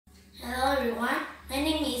everyone, my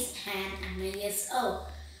name is Han. I'm 9 years old.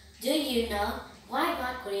 Do you know why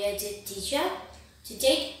God created teacher?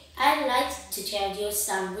 Today, I'd like to tell you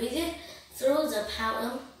some reasons through the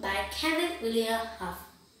poem by Kevin William Huff.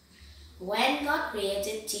 When God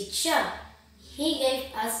created teacher, He gave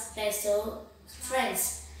us special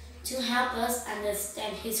friends to help us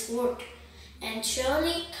understand His word and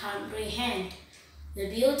truly comprehend the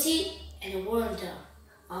beauty and wonder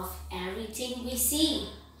of everything we see,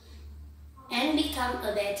 and become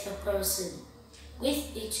a better person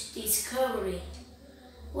with each discovery.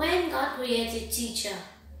 When God created teacher,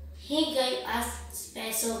 He gave us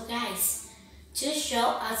special guides to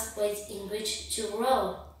show us ways in which to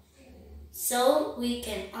grow, so we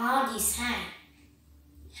can all decide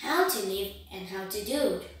how to live and how to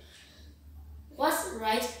do what's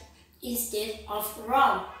right instead of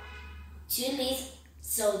wrong, to lead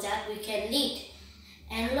so that we can lead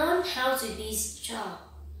and learn how to be strong.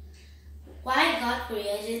 Why God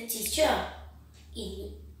created teacher?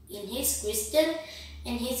 In His wisdom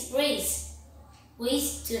and His grace,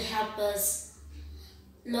 ways to help us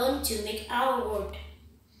learn to make our world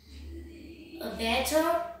a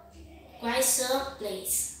better, wiser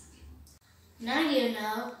place. Now you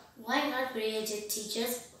know why God created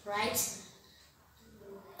teachers, right?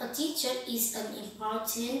 A teacher is an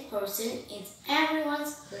important person in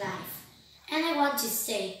everyone's life. And I want to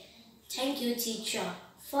say, thank you teacher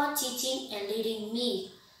for teaching and leading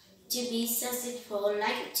me to be successful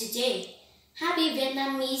like today. Happy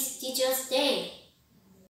Vietnamese Teachers Day!